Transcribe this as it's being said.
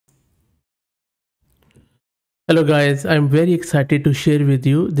Hello guys, I'm very excited to share with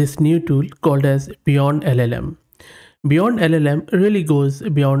you this new tool called as BeyondLLM. BeyondLLM really goes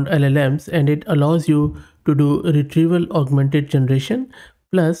beyond LLMs and it allows you to do retrieval-augmented generation.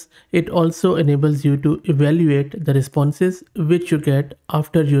 Plus, it also enables you to evaluate the responses which you get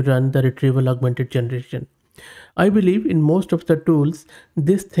after you run the retrieval-augmented generation. I believe in most of the tools,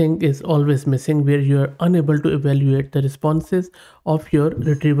 this thing is always missing where you are unable to evaluate the responses of your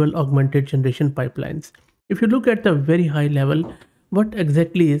retrieval augmented generation pipelines. If you look at the very high level, what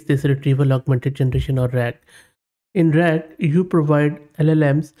exactly is this retrieval augmented generation or RAG? In RAG, you provide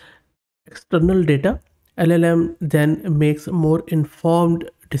LLMs external data. LLM then makes more informed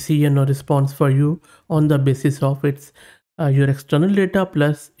decision or response for you on the basis of its your external data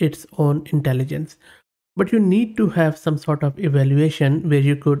plus its own intelligence. But you need to have some sort of evaluation where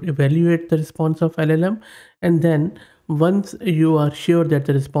you could evaluate the response of LLM, and then once you are sure that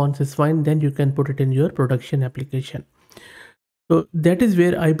the response is fine, then you can put it in your production application. So that is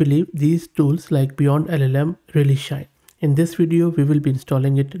where I believe these tools like BeyondLLM really shine. In this video, we will be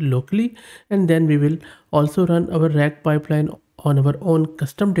installing it locally, and then we will also run our RAG pipeline on our own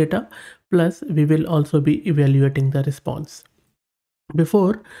custom data. Plus, we will also be evaluating the response.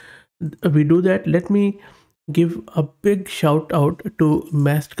 Before we do that, let me give a big shout out to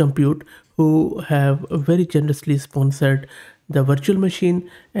Massed Compute, who have very generously sponsored the virtual machine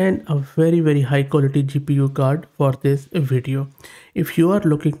and a very high quality GPU card for this video. If you are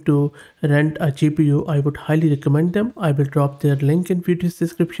looking to rent a GPU, I would highly recommend them. I will drop their link in video's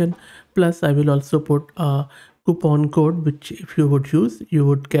description. Plus, I will also put a coupon code which if you would use, you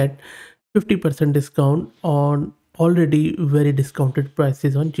would get 50% discount on already very discounted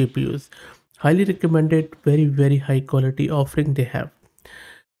prices on GPUs. Highly recommended, very high quality offering they have.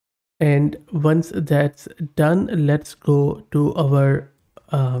 And once that's done, let's go to our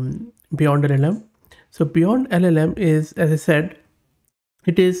BeyondLLM. So BeyondLLM is, as I said,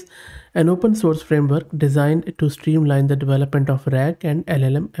 it is an open source framework designed to streamline the development of RAG and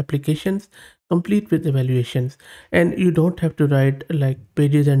LLM applications, complete with evaluations. And you don't have to write like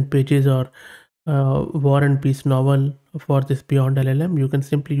pages and pages or War and Peace novel for this BeyondLLM. You can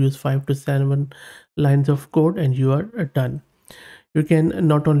simply use 5 to 7 lines of code and you are done. You can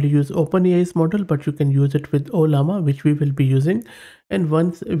not only use OpenAI's model, but you can use it with Ollama, which we will be using. And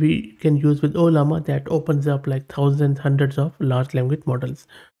once we can use with Ollama, that opens up like thousands, hundreds of large language models.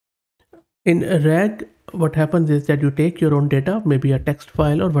 In RAG, what happens is that you take your own data, maybe a text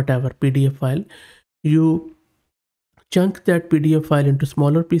file or whatever, PDF file, you chunk that PDF file into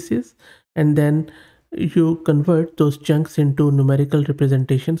smaller pieces, and then you convert those chunks into numerical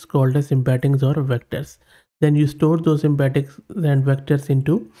representations called as embeddings or vectors. Then you store those embeddings and vectors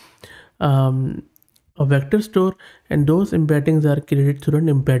into a vector store, and those embeddings are created through an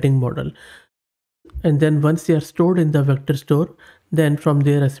embedding model. And then once they are stored in the vector store, then from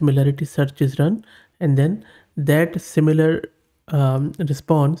there a similarity search is run, and then that similar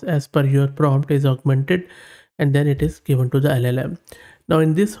response as per your prompt is augmented, and then it is given to the LLM. Now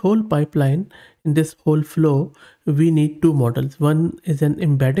in this whole pipeline, in this whole flow, we need two models. One is an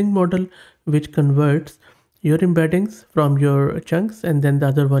embedding model which converts your embeddings from your chunks, and then the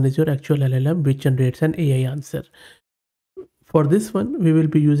other one is your actual LLM which generates an AI answer. For this one, we will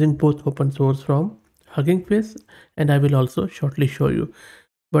be using both open source from Hugging Face, and I will also shortly show you.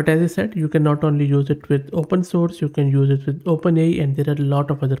 But as I said, you can not only use it with open source, you can use it with OpenAI, and there are a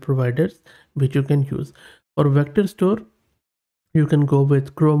lot of other providers which you can use. For vector store, you can go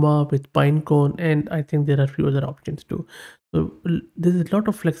with Chroma, with Pinecone, and I think there are a few other options too. So there is a lot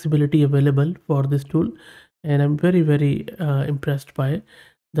of flexibility available for this tool, and I'm very impressed by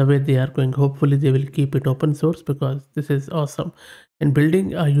the way they are going. Hopefully they will keep it open source because this is awesome. And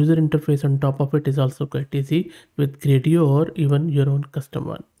building a user interface on top of it is also quite easy with Gradio or even your own custom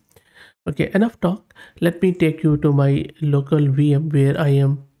one. Okay, enough talk. Let me take you to my local VM where I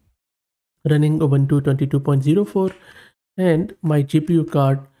am running Ubuntu 22.04, and my GPU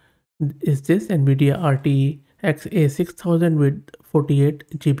card is this NVIDIA RTX A6000 with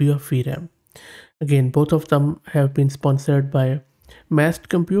 48 GB of VRAM. Again, both of them have been sponsored by Massed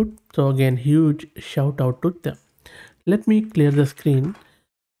Compute, so again, huge shout out to them. Let me clear the screen.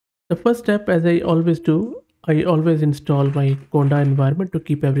 The first step, as I always do, I always install my Conda environment to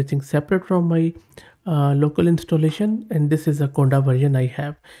keep everything separate from my local installation, and this is a Conda version I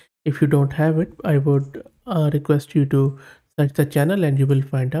have. If you don't have it, I would request you to search the channel and you will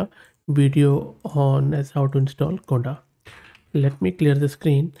find a video on as how to install Conda. Let me clear the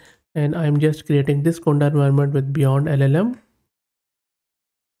screen, and I'm just creating this Conda environment with BeyondLLM.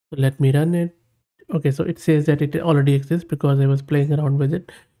 Let me run it. Okay, so it says that it already exists because I was playing around with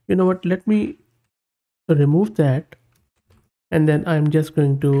it. You know what, let me remove that, and then I'm just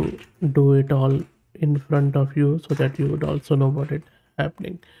going to do it all in front of you so that you would also know what is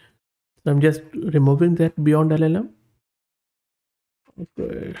happening. So I'm just removing that beyond LLM.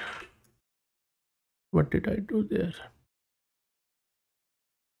 Okay, what did I do there?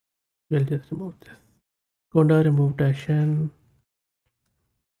 We'll just remove this. Conda remove Dashan.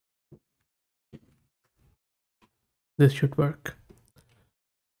 This should work.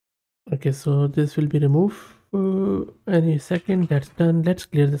 Okay, so this will be removed any second. That's done. Let's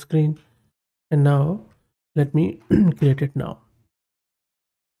clear the screen, and now let me create it now.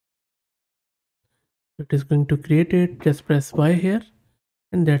 It is going to create it. Just press Y here,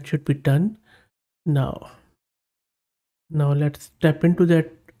 and that should be done now. Now let's step into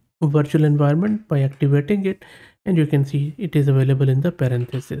that virtual environment by activating it, and you can see it is available in the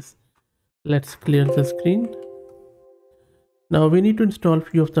parentheses. Let's clear the screen. Now we need to install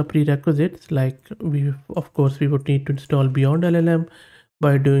few of the prerequisites, like of course we would need to install BeyondLLM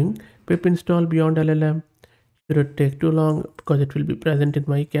by doing pip install BeyondLLM. Shouldn't take too long because it will be present in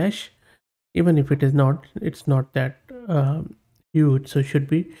my cache. Even if it is not, it's not that huge, so it should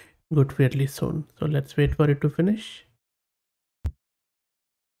be good fairly soon. So let's wait for it to finish.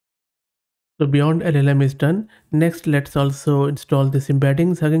 So BeyondLLM is done. Next, let's also install this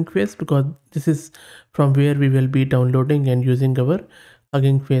embeddings Hugging Face, because this is from where we will be downloading and using our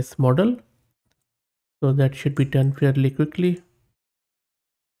Hugging Face model. So that should be done fairly quickly.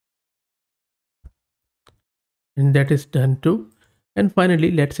 And that is done too. And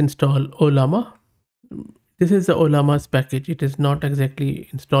finally, let's install Ollama. This is the Ollama's package. It is not exactly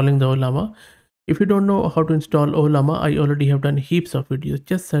installing the Ollama. If you don't know how to install Ollama, I already have done heaps of videos.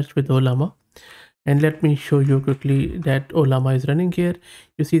 Just search with Ollama. And let me show you quickly that Ollama is running here.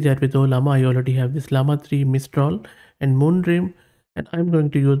 You see that with Ollama, I already have this Llama 3, Mistral, and Moondream. And I'm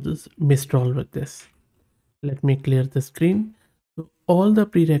going to use this Mistral with this. Let me clear the screen. So all the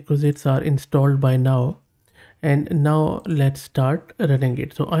prerequisites are installed by now. And now let's start running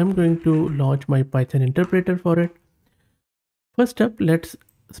it. So I'm going to launch my Python interpreter for it. First up, let's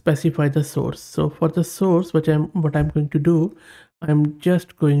specify the source. So for the source, what I'm going to do, I'm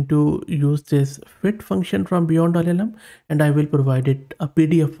just going to use this fit function from BeyondLLM, and I will provide it a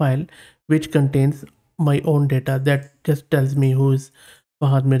PDF file which contains my own data that just tells me who's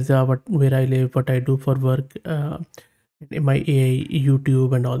Fahad Mirza, where I live, what I do for work, my AI,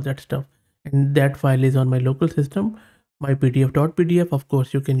 YouTube, and all that stuff. And that file is on my local system, my pdf.pdf. Of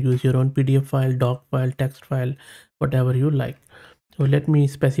course, you can use your own PDF file, doc file, text file, whatever you like. So let me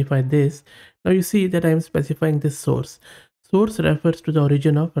specify this. Now you see that I'm specifying this source. Source refers to the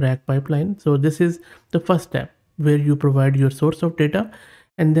origin of RAG pipeline. So this is the first step where you provide your source of data,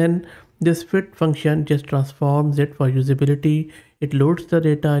 and then this fit function just transforms it for usability. It loads the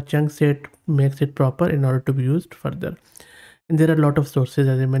data, chunks it, makes it proper in order to be used further. And there are a lot of sources,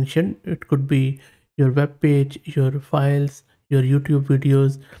 as I mentioned. It could be your web page, your files, your YouTube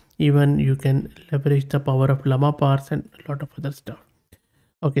videos. Even you can leverage the power of Llama parse and a lot of other stuff.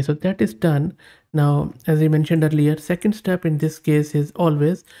 Okay, so that is done. Now, as I mentioned earlier, second step in this case is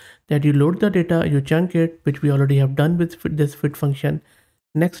always that you load the data, you chunk it, which we already have done with this fit function.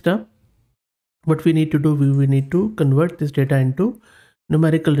 Next up, what we need to do, we need to convert this data into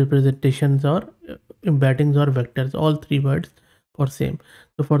numerical representations or embeddings or vectors, all three words for same.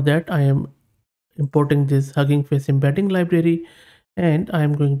 So for that, I am importing this Hugging Face embedding library, and I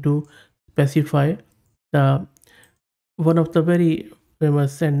am going to specify the one of the very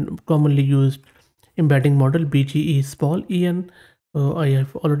famous and commonly used embedding model, BGE small en. So I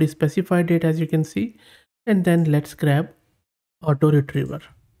have already specified it, as you can see. And then let's grab auto retriever.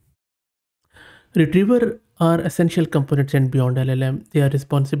 Retriever are essential components in BeyondLLM. They are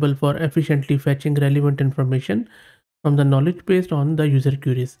responsible for efficiently fetching relevant information from the knowledge based on the user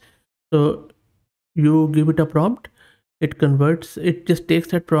queries. So you give it a prompt, it converts, it just takes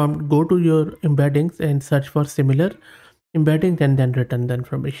that prompt, go to your embeddings and search for similar embeddings, and then return the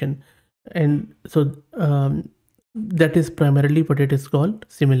information. And so that is primarily what it is called,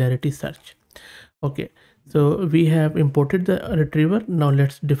 similarity search. Okay, so we have imported the retriever. Now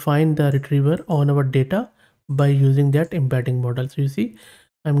let's define the retriever on our data by using that embedding model. So you see,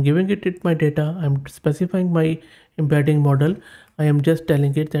 I'm giving it my data, I'm specifying my embedding model. I am just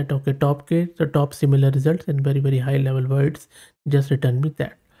telling it that, okay, top case, the top similar results in very high level words, just return me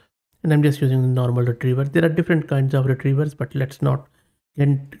that. And I'm just using the normal retriever. There are different kinds of retrievers, but let's not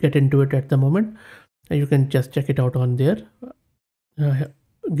get into it at the moment. You can just check it out on their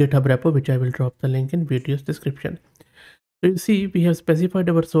GitHub repo, which I will drop the link in video's description. So you see, we have specified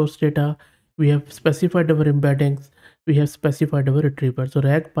our source data, we have specified our embeddings. we have specified our retriever. So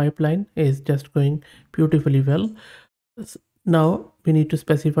RAG pipeline is just going beautifully well. Now we need to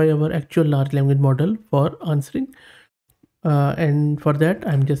specify our actual large language model for answering. And for that,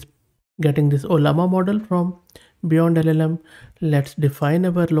 I'm just getting this Ollama model from BeyondLLM. Let's define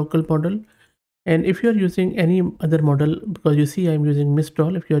our local model. And if you're using any other model, because you see I'm using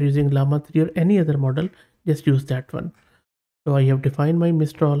Mistral, if you're using Llama 3 or any other model, just use that one. So I have defined my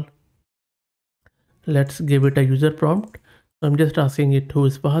Mistral. Let's give it a user prompt. So I'm just asking it who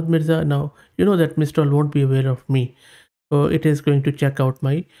is Fahad Mirza. Now, you know that Mistral won't be aware of me. So it is going to check out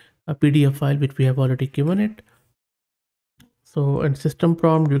my PDF file, which we have already given it. So in system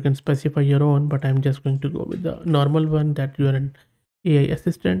prompt, you can specify your own, but I'm just going to go with the normal one that you are an AI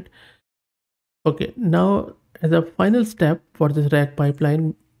assistant. Okay, now as a final step for this RAG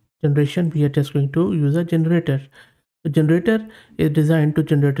pipeline generation, we are just going to use a generator. The generator is designed to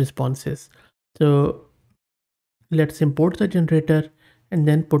generate responses. So let's import the generator and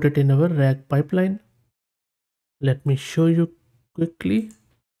then put it in our RAG pipeline. Let me show you quickly.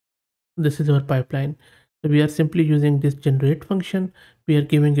 This is our pipeline. So we are simply using this generate function. We are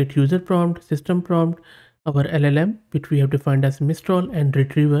giving it user prompt, system prompt, our LLM, which we have defined as Mistral, and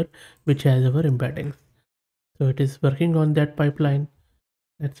retriever, which has our embeddings. So it is working on that pipeline.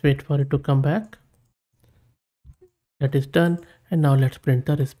 Let's wait for it to come back. That is done. And now let's print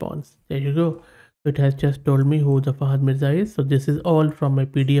the response. There you go. It has just told me who the Fahad Mirza is. So this is all from my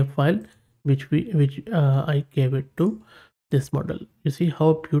PDF file, which I gave it to this model. You see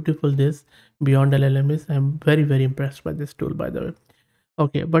how beautiful this BeyondLLM is. I'm very, very impressed by this tool, by the way.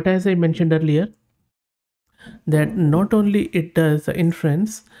 Okay, but as I mentioned earlier, that not only it does the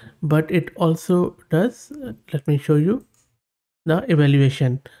inference, but it also does, let me show you the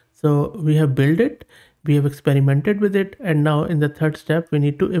evaluation. So we have built it, we have experimented with it, and now in the third step, we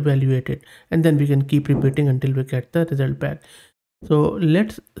need to evaluate it. And then we can keep repeating until we get the result back. So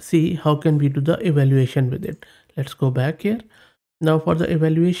let's see how can we do the evaluation with it. Let's go back here. Now for the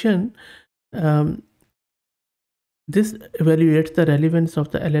evaluation, this evaluates the relevance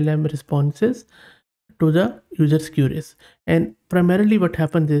of the LLM responses to the user's queries. And primarily what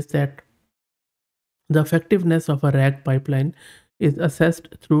happens is that the effectiveness of a RAG pipeline is assessed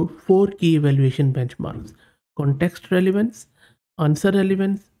through 4 key evaluation benchmarks: context relevance, answer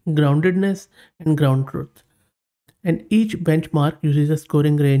relevance, groundedness, and ground truth. And each benchmark uses a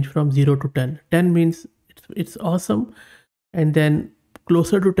scoring range from 0 to 10. 10 means it's awesome, and then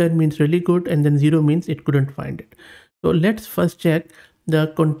closer to 10 means really good, and then 0 means it couldn't find it. So let's first check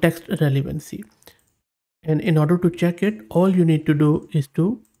the context relevancy. And in order to check it, all you need to do is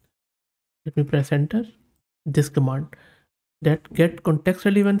to, let me press enter, this command, that get context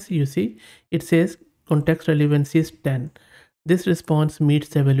relevancy. You see it says context relevancy is 10. This response meets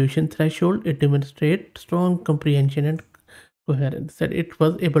the evaluation threshold. It demonstrates strong comprehension and coherence, that it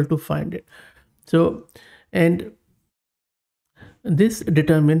was able to find it. So, and this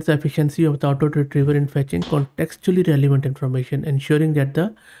determines the efficiency of the auto retriever in fetching contextually relevant information, ensuring that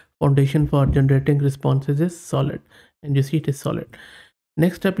the foundation for generating responses is solid. And you see it is solid.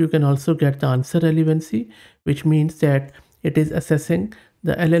 Next up, you can also get the answer relevancy, which means that it is assessing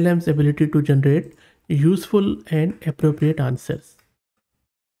the LLM's ability to generate useful and appropriate answers.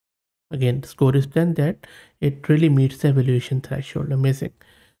 Again, the score is 10, that it really meets the evaluation threshold. Amazing.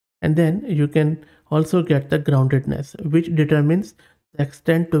 And then you can also get the groundedness, which determines the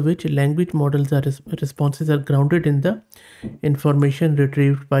extent to which language models are responses are grounded in the information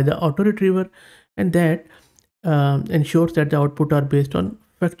retrieved by the auto retriever, and that ensures that the output are based on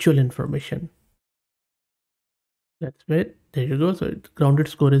factual information. That's wait, there you go. So its grounded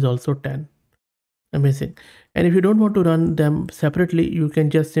score is also 10. Amazing. And if you don't want to run them separately, you can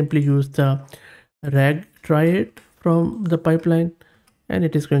just simply use the RAG try it from the pipeline, and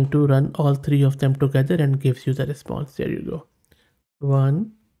it is going to run all 3 of them together and gives you the response. There you go.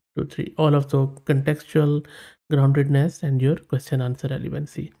 1, 2, 3, all of the contextual, groundedness, and your question answer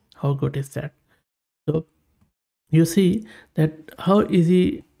relevancy. How good is that? So you see that how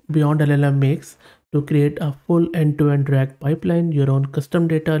easy BeyondLLM makes to create a full end-to-end RAG pipeline, your own custom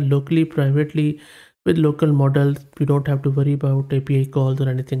data locally, privately, with local models. You don't have to worry about API calls or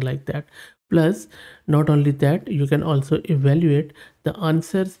anything like that. Plus, not only that, you can also evaluate the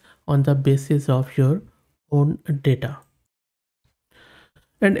answers on the basis of your own data.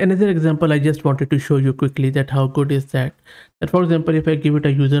 And another example I just wanted to show you quickly, that how good is that. That for example, if I give it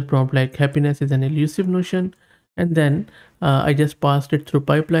a user prompt like happiness is an elusive notion, and then I just passed it through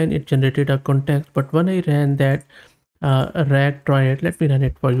pipeline, it generated a context. But when I ran that RAG try it, let me run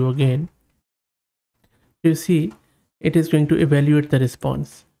it for you again. You see, it is going to evaluate the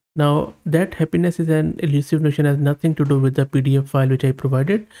response. Now that happiness is an elusive notion, has nothing to do with the PDF file which I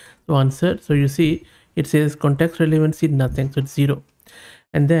provided to answer. So you see it says context relevancy nothing, so it's 0.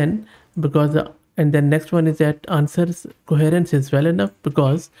 And then because and then next one is that answers coherence is well enough,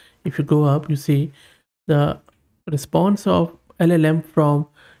 because if you go up you see the response of LLM from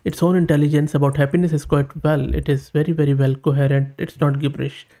its own intelligence about happiness is quite well. It is very well coherent. It's not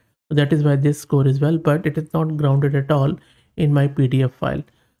gibberish. So that is why this score is well, but it is not grounded at all in my PDF file.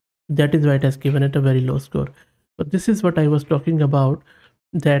 That is why it has given it a very low score. But this is what I was talking about,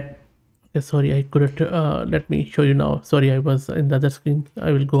 that sorry, I couldn't let me show you now. Sorry, I was in the other screen.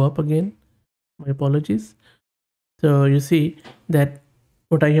 I will go up again. My apologies. So you see that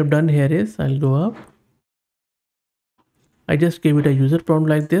what I have done here is I'll go up. I just gave it a user prompt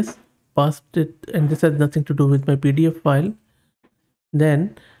like this, passed it, and this has nothing to do with my PDF file.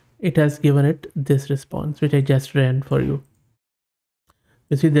 Then it has given it this response, which I just ran for you.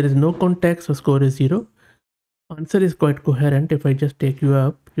 You see there is no context, so score is 0. Answer is quite coherent. If I just take you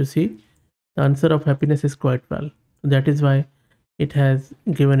up, you see the answer of happiness is quite well. That is why it has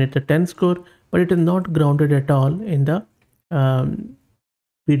given it a 10 score, but it is not grounded at all in the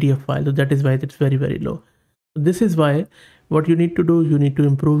PDF file. So that is why it's very low. So this is why what you need to do, you need to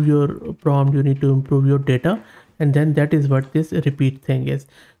improve your prompt, you need to improve your data, and then that is what this repeat thing is.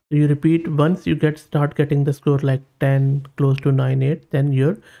 So you repeat once you start getting the score like 10, close to 9, 8, then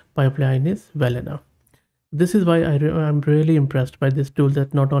your pipeline is well enough. This is why I'm really impressed by this tool,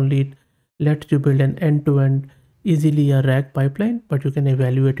 that not only lets you build an end-to-end easily a RAG pipeline, but you can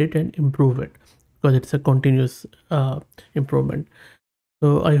evaluate it and improve it, because it's a continuous improvement.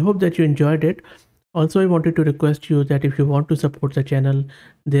 So I hope that you enjoyed it. Also, I wanted to request you that if you want to support the channel,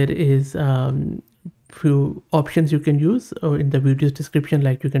 there is few options you can use in the video's description.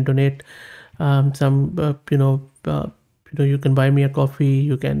 Like you can donate some, you can buy me a coffee,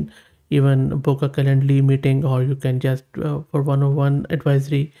 you can even book a Calendly meeting, or you can just for one-on-one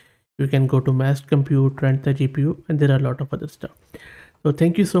advisory, you can go to Mass Compute, rent the GPU, and there are a lot of other stuff. So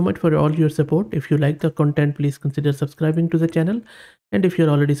thank you so much for all your support. If you like the content, please consider subscribing to the channel. And if you're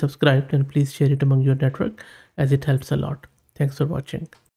already subscribed, then please share it among your network, as it helps a lot. Thanks for watching.